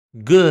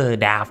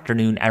Good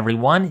afternoon,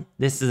 everyone.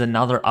 This is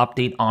another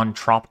update on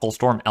Tropical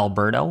Storm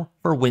Alberto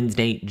for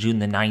Wednesday, June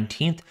the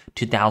 19th,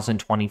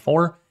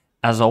 2024.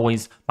 As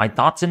always, my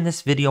thoughts in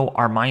this video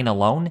are mine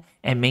alone,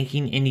 and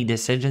making any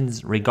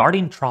decisions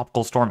regarding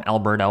Tropical Storm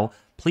Alberto,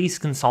 please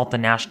consult the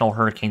National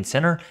Hurricane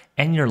Center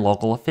and your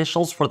local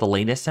officials for the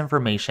latest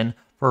information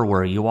for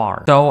where you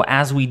are. So,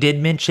 as we did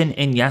mention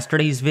in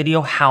yesterday's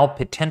video, how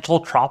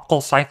potential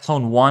Tropical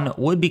Cyclone 1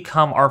 would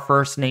become our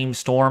first named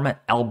storm,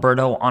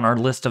 Alberto, on our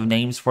list of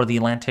names for the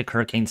Atlantic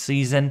hurricane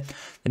season.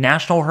 The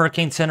National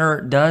Hurricane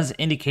Center does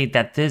indicate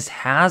that this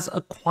has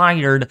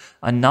acquired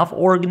enough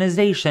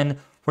organization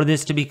for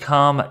this to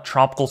become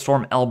Tropical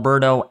Storm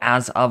Alberto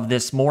as of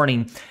this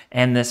morning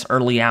and this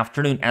early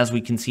afternoon. As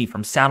we can see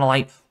from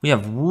satellite, we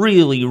have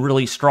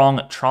really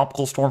strong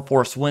tropical storm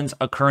force winds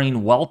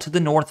occurring well to the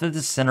north of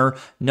the center.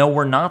 No,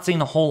 we're not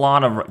seeing a whole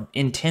lot of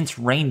intense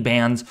rain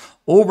bands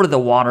over the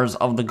waters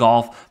of the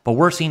Gulf, but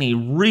we're seeing a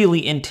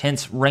really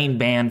intense rain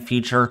band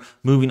feature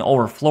moving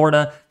over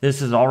Florida. This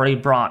has already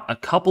brought a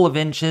couple of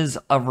inches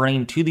of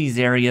rain to these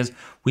areas.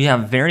 We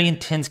have very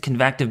intense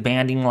convective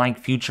banding like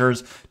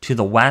features to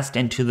the west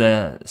and to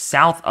the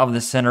south of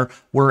the center,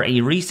 where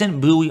a recent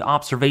buoy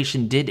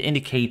observation did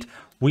indicate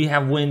we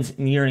have winds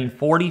nearing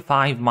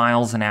 45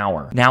 miles an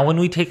hour. Now, when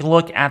we take a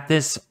look at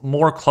this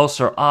more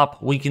closer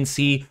up, we can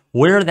see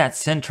where that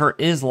center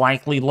is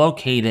likely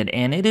located,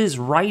 and it is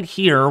right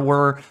here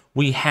where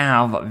we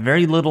have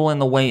very little in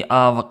the way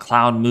of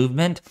cloud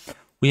movement.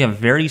 We have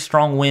very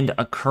strong wind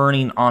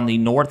occurring on the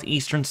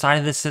northeastern side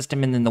of the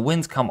system, and then the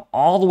winds come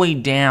all the way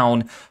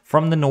down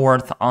from the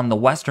north on the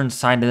western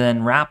side and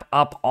then wrap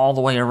up all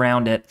the way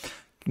around it,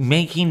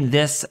 making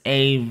this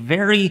a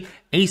very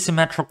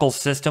asymmetrical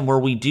system where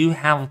we do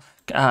have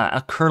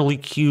a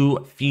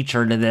curlicue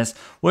feature to this,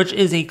 which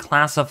is a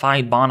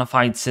classified bona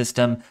fide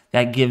system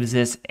that gives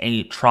this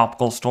a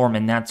tropical storm,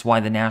 and that's why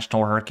the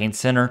National Hurricane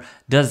Center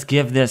does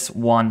give this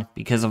one,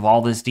 because of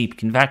all this deep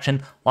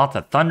convection, lots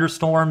of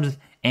thunderstorms,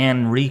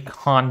 and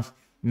recon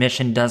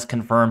mission does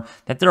confirm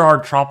that there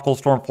are tropical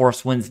storm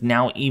force winds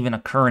now even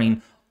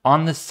occurring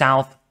on the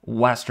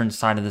southwestern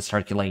side of the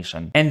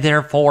circulation. And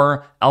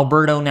therefore,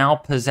 Alberto now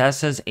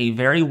possesses a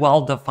very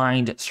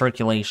well-defined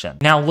circulation.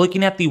 Now,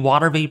 looking at the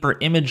water vapor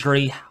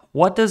imagery,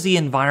 what does the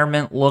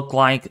environment look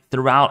like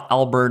throughout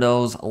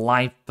Alberto's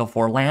life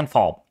before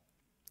landfall?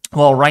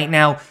 Well, right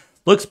now,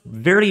 looks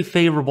very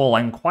favorable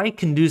and quite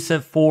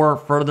conducive for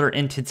further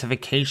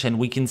intensification.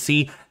 We can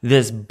see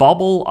this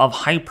bubble of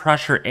high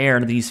pressure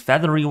air, these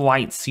feathery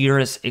white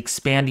cirrus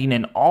expanding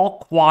in all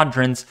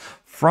quadrants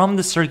from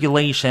the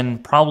circulation,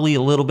 probably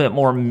a little bit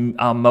more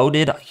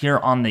moded here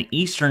on the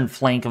eastern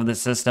flank of the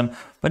system,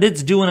 but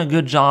it's doing a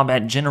good job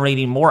at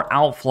generating more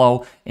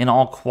outflow in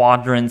all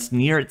quadrants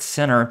near its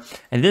center.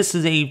 And this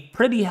is a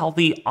pretty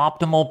healthy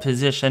optimal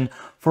position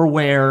for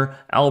where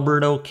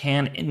Alberto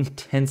can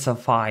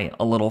intensify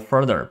a little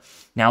further.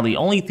 Now, the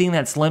only thing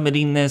that's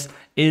limiting this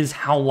is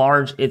how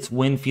large its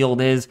wind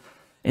field is.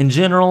 In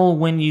general,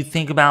 when you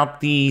think about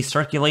the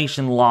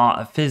circulation law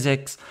of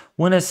physics,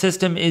 when a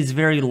system is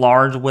very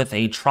large with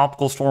a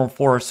tropical storm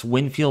force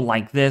wind field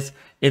like this,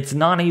 it's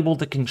not able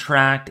to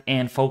contract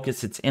and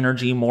focus its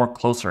energy more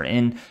closer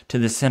in to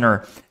the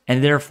center.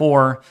 And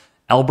therefore,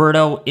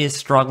 Alberto is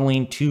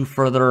struggling to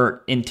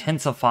further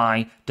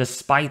intensify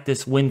despite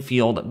this wind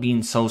field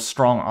being so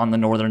strong on the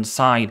northern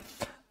side.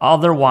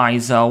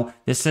 Otherwise, though,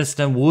 the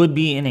system would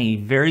be in a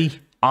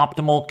very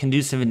optimal,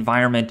 conducive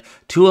environment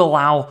to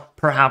allow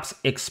perhaps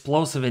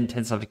explosive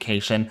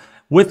intensification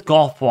with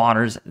Gulf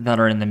waters that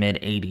are in the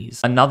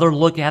mid-80s. Another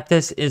look at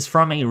this is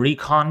from a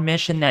recon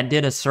mission that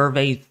did a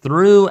survey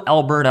through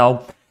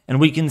Alberto, and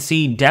we can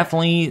see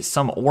definitely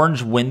some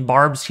orange wind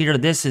barbs here.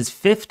 This is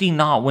 50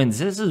 knot winds.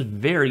 This is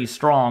very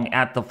strong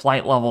at the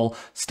flight level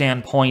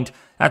standpoint.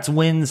 That's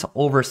winds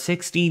over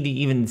 60 to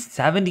even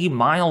 70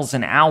 miles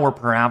an hour,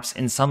 perhaps,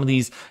 in some of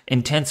these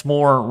intense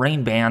more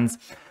rain bands.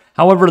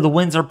 However, the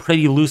winds are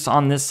pretty loose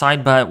on this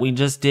side, but we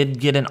just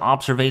did get an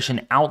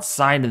observation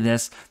outside of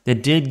this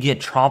that did get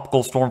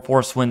tropical storm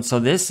force winds. So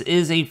this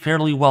is a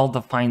fairly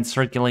well-defined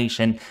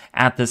circulation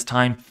at this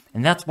time,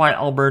 and that's why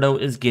Alberto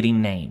is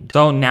getting named.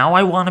 So now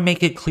I want to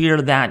make it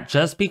clear that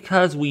just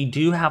because we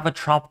do have a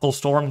tropical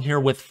storm here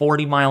with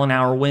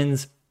 40-mile-an-hour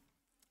winds,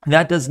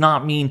 that does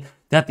not mean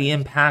that the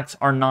impacts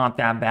are not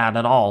that bad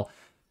at all.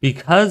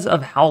 Because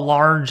of how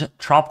large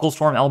Tropical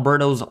Storm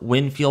Alberto's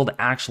wind field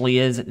actually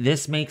is,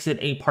 this makes it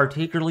a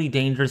particularly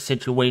dangerous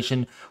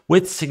situation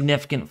with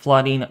significant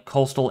flooding,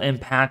 coastal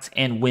impacts,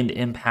 and wind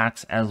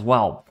impacts as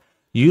well.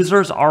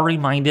 Users are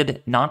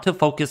reminded not to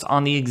focus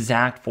on the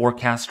exact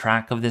forecast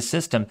track of this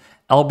system.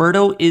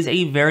 Alberto is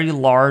a very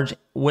large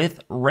with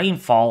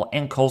rainfall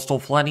and coastal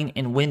flooding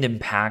and wind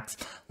impacts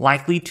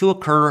likely to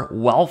occur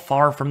well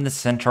far from the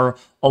center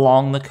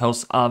along the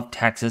coast of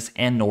Texas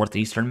and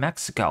northeastern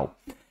Mexico.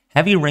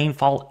 Heavy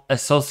rainfall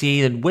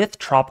associated with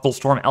Tropical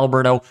Storm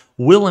Alberto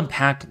will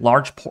impact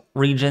large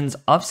regions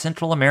of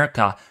Central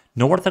America,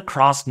 north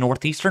across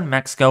northeastern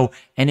Mexico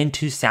and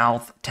into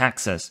South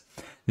Texas.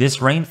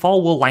 This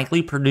rainfall will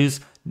likely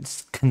produce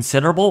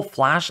considerable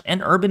flash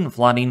and urban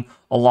flooding,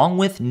 along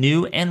with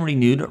new and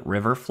renewed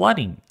river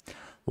flooding.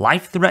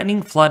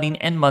 Life-threatening flooding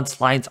and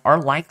mudslides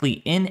are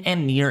likely in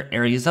and near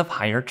areas of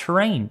higher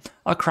terrain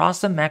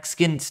across the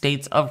Mexican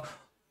states of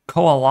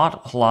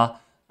Coahuila,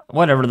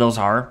 whatever those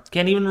are.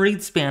 Can't even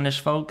read Spanish,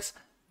 folks.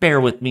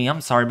 Bear with me.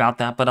 I'm sorry about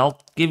that, but I'll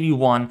give you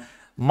one.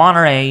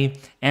 Monterrey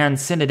and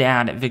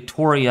Ciudad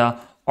Victoria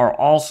are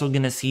also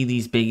going to see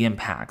these big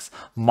impacts.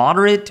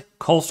 Moderate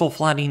coastal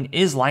flooding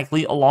is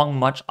likely along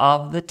much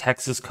of the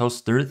Texas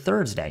coast through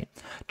Thursday.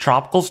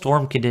 Tropical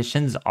storm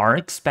conditions are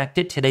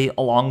expected today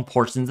along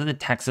portions of the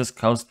Texas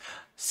coast,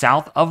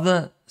 south of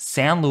the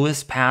San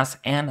Luis Pass,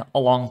 and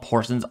along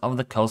portions of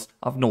the coast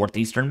of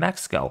northeastern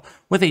Mexico,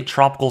 with a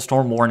tropical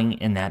storm warning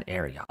in that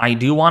area. I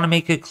do want to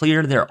make it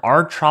clear there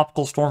are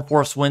tropical storm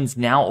force winds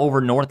now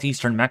over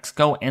northeastern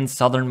Mexico and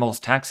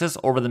southernmost Texas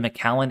over the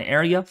McAllen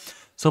area.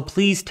 So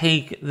please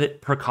take the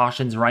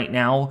precautions right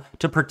now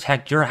to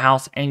protect your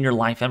house and your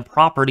life and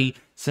property,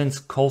 since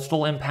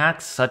coastal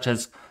impacts such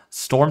as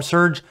storm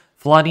surge,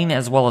 flooding,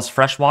 as well as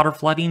freshwater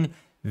flooding,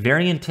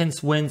 very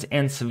intense winds,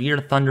 and severe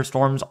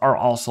thunderstorms are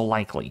also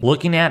likely.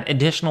 Looking at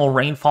additional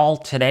rainfall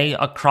today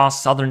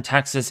across southern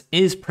Texas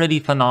is pretty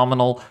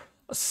phenomenal.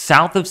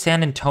 South of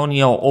San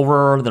Antonio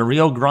over the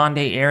Rio Grande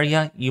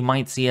area, you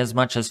might see as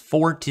much as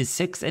 4 to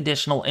 6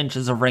 additional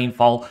inches of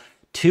rainfall.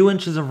 2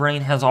 inches of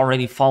rain has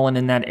already fallen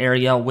in that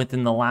area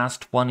within the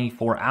last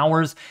 24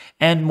 hours,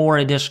 and more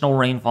additional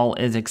rainfall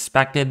is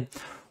expected.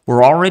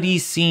 We're already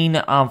seeing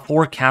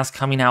forecasts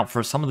coming out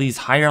for some of these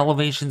higher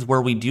elevations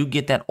where we do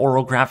get that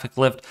orographic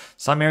lift.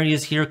 Some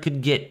areas here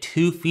could get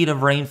 2 feet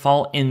of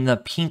rainfall in the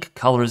pink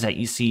colors that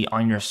you see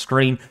on your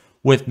screen,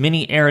 with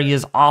many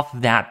areas off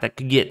that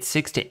could get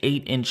 6 to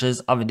 8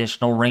 inches of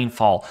additional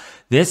rainfall.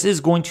 This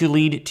is going to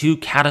lead to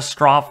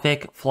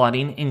catastrophic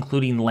flooding,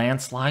 including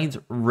landslides,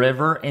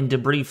 river, and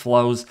debris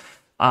flows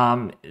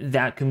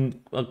that can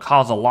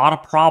cause a lot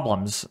of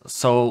problems.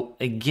 So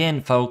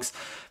again, folks,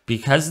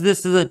 because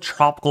this is a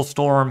tropical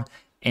storm,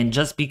 and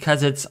just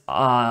because it's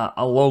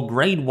a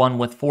low-grade one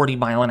with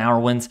 40-mile-an-hour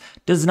winds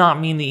does not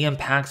mean the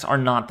impacts are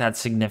not that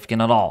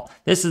significant at all.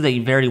 This is a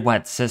very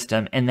wet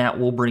system, and that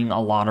will bring a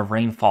lot of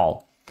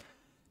rainfall.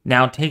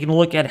 Now, taking a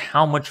look at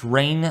how much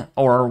rain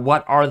or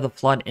what are the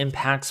flood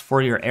impacts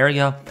for your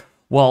area.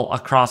 Well,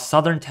 across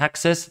southern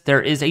Texas,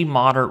 there is a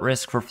moderate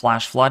risk for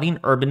flash flooding,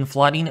 urban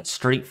flooding,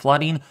 street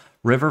flooding,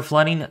 river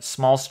flooding,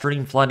 small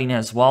stream flooding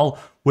as well,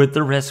 with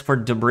the risk for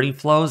debris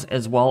flows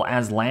as well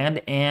as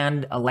land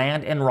and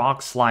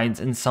rock slides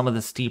in some of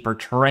the steeper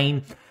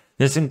terrain.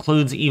 This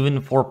includes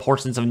even for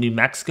portions of New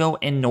Mexico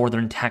and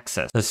northern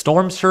Texas. The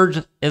storm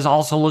surge is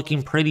also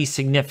looking pretty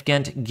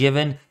significant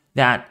given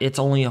that it's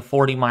only a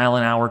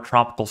 40-mile-an-hour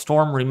tropical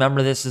storm.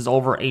 Remember, this is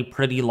over a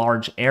pretty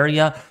large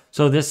area,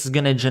 so this is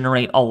going to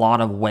generate a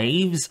lot of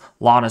waves,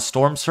 a lot of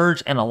storm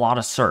surge, and a lot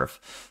of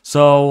surf.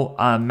 So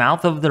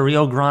mouth of the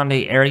Rio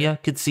Grande area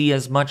could see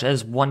as much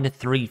as 1 to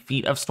 3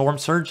 feet of storm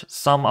surge.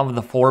 Some of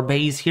the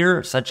forebays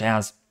here, such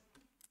as,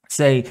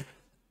 say,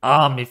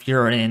 if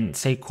you're in,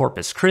 say,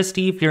 Corpus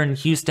Christi, if you're in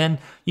Houston,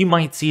 you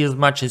might see as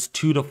much as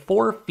 2 to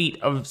 4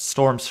 feet of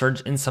storm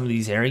surge in some of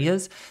these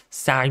areas.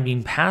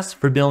 Sabine Pass,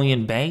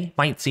 Vermilion Bay,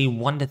 might see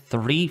 1 to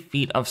 3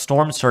 feet of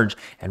storm surge.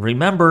 And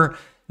remember,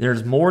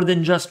 there's more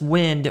than just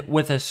wind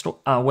with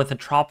a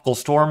tropical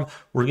storm.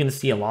 We're going to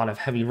see a lot of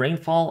heavy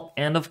rainfall,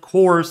 and of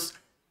course,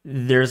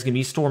 there's going to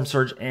be storm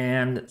surge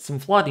and some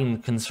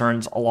flooding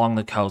concerns along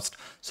the coast.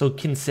 So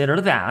consider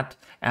that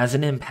as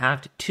an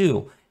impact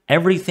too.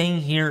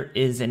 Everything here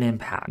is an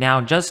impact. Now,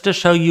 just to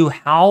show you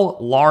how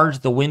large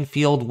the wind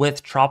field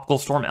with Tropical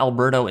Storm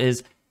Alberto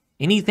is,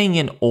 anything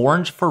in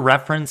orange for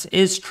reference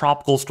is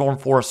tropical storm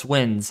force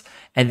winds,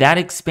 and that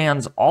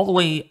expands all the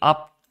way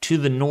up to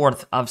the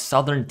north of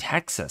southern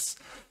Texas.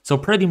 So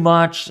pretty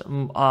much,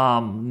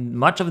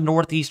 much of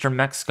northeastern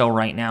Mexico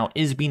right now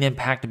is being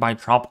impacted by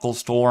tropical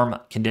storm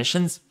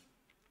conditions.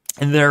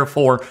 And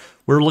therefore,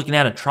 we're looking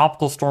at a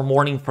tropical storm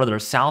warning further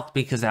south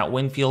because that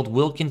wind field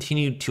will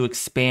continue to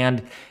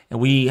expand. And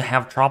we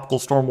have tropical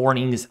storm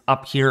warnings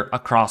up here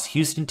across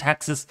Houston,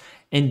 Texas,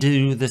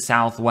 into the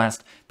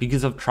southwest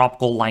because of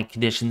tropical-like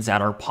conditions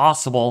that are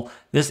possible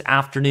this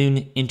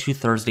afternoon into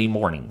Thursday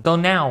morning. So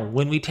now,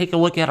 when we take a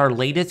look at our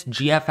latest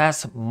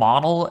GFS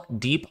model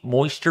deep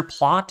moisture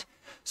plot,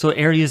 so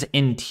areas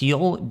in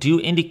teal do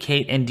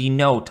indicate and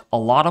denote a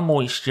lot of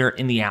moisture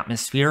in the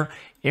atmosphere.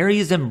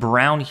 Areas in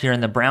brown here in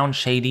the brown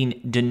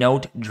shading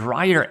denote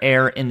drier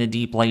air in the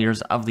deep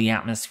layers of the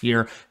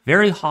atmosphere,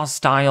 very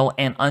hostile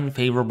and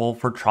unfavorable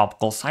for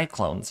tropical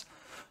cyclones.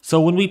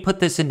 So when we put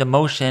this into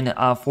motion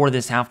for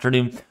this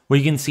afternoon,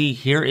 we can see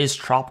here is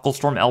Tropical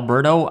Storm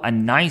Alberto, a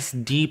nice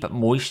deep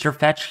moisture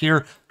fetch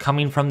here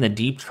coming from the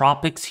deep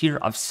tropics here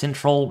of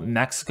central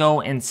Mexico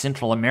and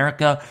Central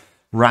America,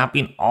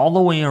 wrapping all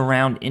the way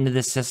around into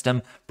the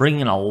system,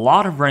 bringing a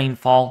lot of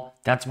rainfall.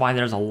 That's why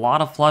there's a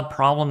lot of flood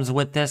problems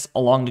with this,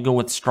 along to go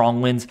with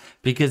strong winds,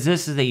 because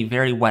this is a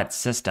very wet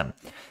system.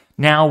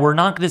 Now, we're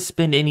not going to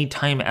spend any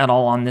time at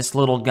all on this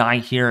little guy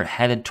here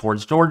headed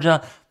towards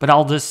Georgia, but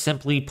I'll just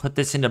simply put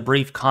this into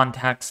brief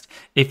context.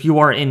 If you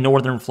are in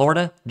northern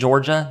Florida,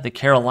 Georgia, the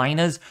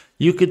Carolinas,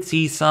 you could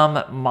see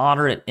some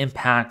moderate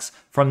impacts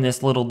from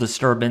this little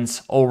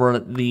disturbance over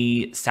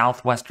the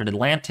southwestern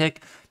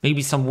Atlantic,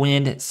 maybe some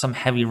wind, some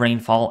heavy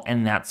rainfall,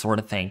 and that sort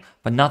of thing,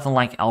 but nothing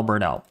like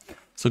Alberto.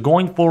 So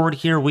going forward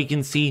here, we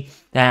can see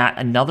that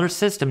another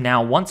system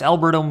now, once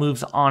Alberto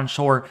moves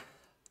onshore,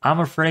 I'm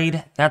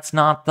afraid that's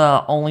not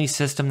the only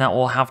system that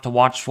we'll have to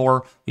watch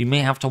for. We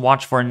may have to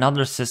watch for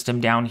another system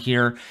down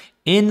here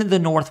in the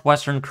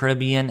northwestern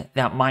Caribbean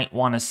that might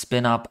want to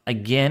spin up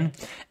again.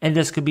 And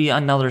this could be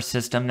another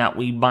system that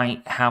we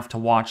might have to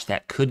watch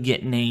that could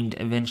get named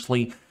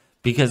eventually,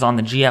 because on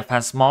the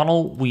GFS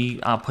model, we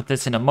put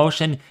this into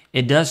motion.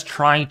 It does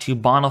try to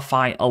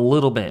bonify a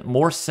little bit,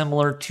 more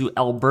similar to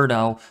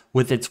Alberto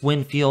with its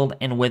wind field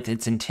and with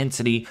its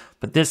intensity,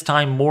 but this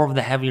time more of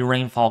the heavy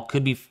rainfall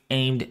could be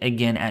aimed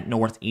again at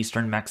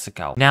northeastern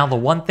Mexico. Now, the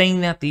one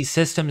thing that these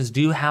systems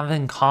do have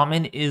in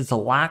common is the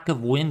lack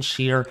of wind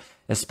shear,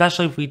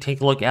 especially if we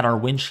take a look at our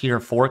wind shear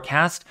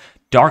forecast.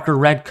 Darker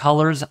red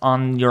colors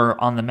on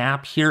the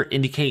map here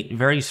indicate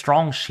very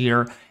strong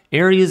shear.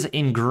 Areas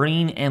in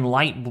green and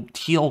light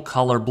teal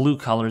color, blue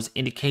colors,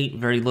 indicate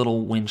very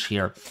little wind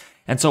shear.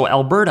 And so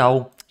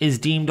Alberto is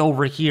deemed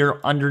over here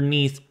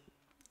underneath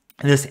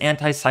this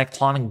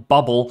anticyclonic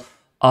bubble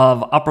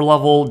of upper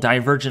level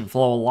divergent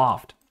flow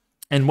aloft.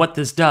 And what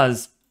this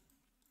does,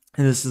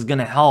 and this is going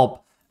to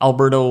help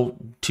Alberto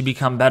to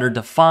become better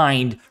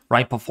defined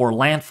right before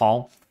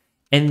landfall.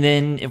 And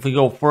then if we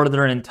go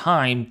further in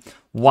time,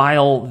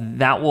 while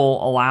that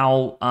will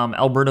allow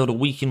Alberto to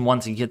weaken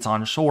once it gets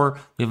on shore,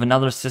 we have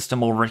another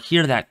system over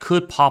here that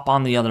could pop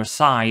on the other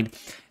side.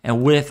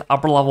 And with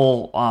upper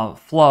level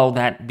flow,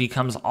 that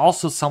becomes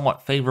also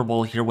somewhat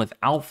favorable here with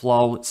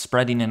outflow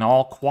spreading in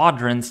all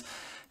quadrants.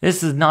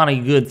 This is not a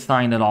good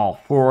sign at all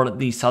for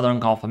the southern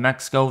Gulf of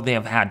Mexico. They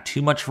have had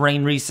too much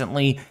rain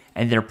recently,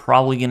 and they're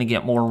probably going to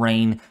get more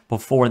rain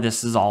before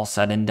this is all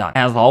said and done.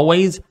 As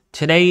always,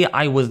 today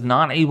I was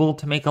not able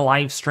to make a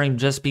live stream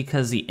just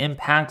because the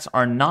impacts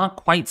are not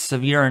quite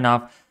severe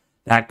enough.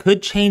 That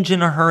could change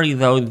in a hurry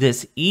though.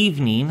 This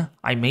evening,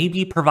 I may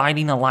be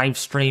providing a live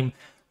stream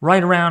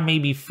right around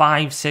maybe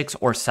 5, 6,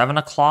 or 7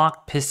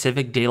 o'clock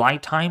Pacific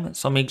Daylight Time.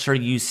 So make sure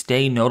you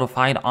stay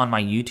notified on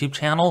my YouTube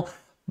channel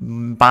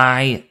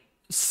by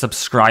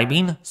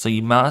subscribing. So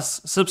you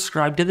must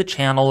subscribe to the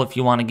channel if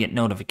you want to get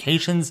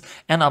notifications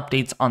and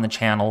updates on the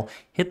channel.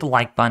 Hit the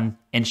like button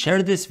and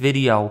share this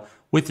video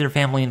with your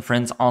family and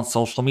friends on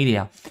social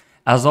media.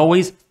 As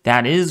always,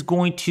 that is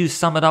going to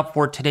sum it up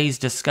for today's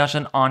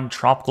discussion on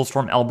Tropical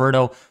Storm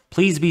Alberto.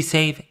 Please be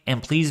safe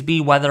and please be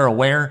weather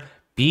aware.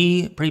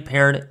 Be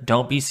prepared,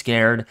 don't be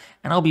scared,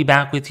 and I'll be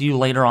back with you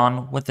later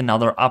on with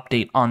another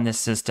update on this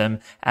system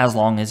as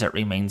long as it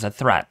remains a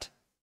threat.